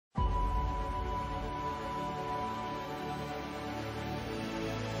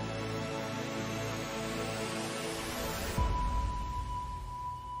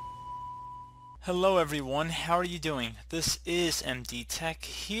Hello everyone, how are you doing? This is MD Tech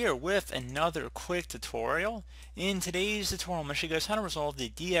here with another quick tutorial. In today's tutorial I'm going to show you guys how to resolve the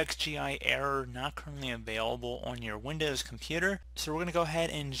DXGI error not currently available on your Windows computer. So we're going to go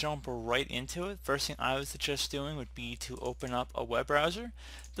ahead and jump right into it. First thing I would suggest doing would be to open up a web browser.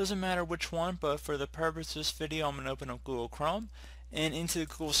 Doesn't matter which one, but for the purpose of this video I'm going to open up Google Chrome. And into the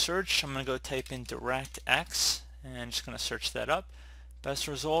Google search I'm going to go type in DirectX and I'm just going to search that up. Best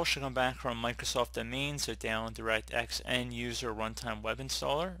result should come back from Microsoft domain, so download DirectX End User Runtime Web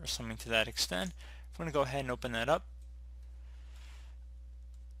Installer or something to that extent. I'm going to go ahead and open that up.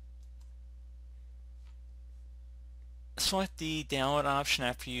 Select the download option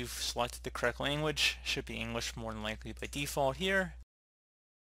after you've selected the correct language. Should be English more than likely by default here.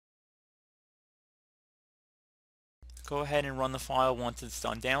 Go ahead and run the file once it's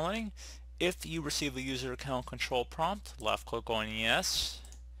done downloading. If you receive a user account control prompt, left click on Yes.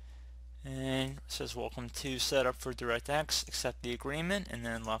 And it says welcome to setup for DirectX, accept the agreement, and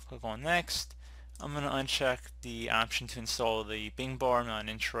then left click on next. I'm going to uncheck the option to install the Bing bar. I'm not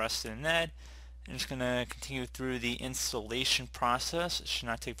interested in that. I'm just going to continue through the installation process. It should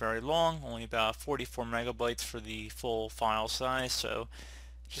not take very long, only about 44 megabytes for the full file size, so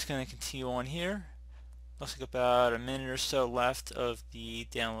just going to continue on here. Looks like about a minute or so left of the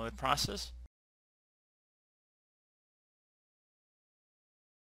download process.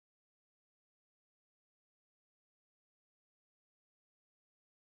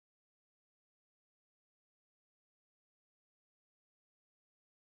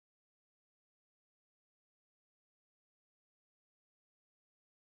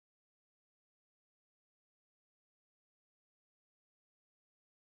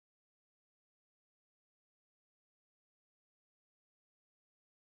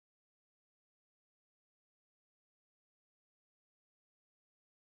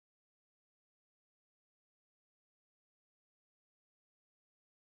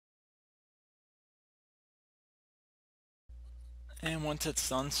 And once it's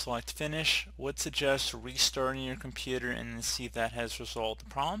done, select Finish. Would suggest restarting your computer and then see if that has resolved the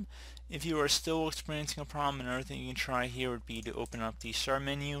problem. If you are still experiencing a problem, another thing you can try here would be to open up the Start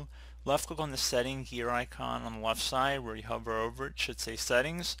menu. Left click on the setting gear icon on the left side where you hover over it. Should say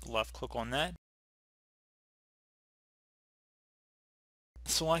Settings. Left click on that.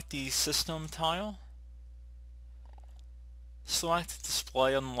 Select the System tile. Select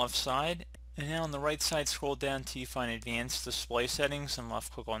Display on the left side. And now on the right side, scroll down till you find Advanced Display Settings and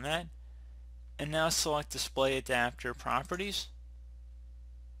left click on that. And now select Display Adapter Properties.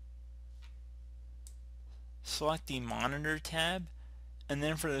 Select the Monitor tab. And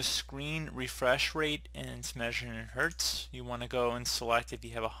then for the screen refresh rate, and it's measured in hertz, you want to go and select if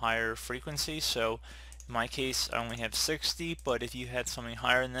you have a higher frequency. So in my case I only have 60, but if you had something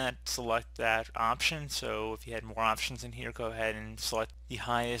higher than that, select that option. So if you had more options in here, go ahead and select the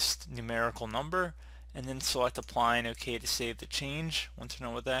highest numerical number and then select Apply and OK to save the change. Once you're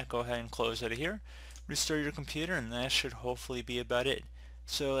done with that, go ahead and close out of here. Restart your computer and that should hopefully be about it.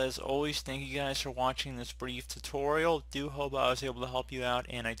 So as always, thank you guys for watching this brief tutorial. Do hope I was able to help you out,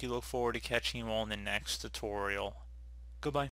 and I do look forward to catching you all in the next tutorial. Goodbye.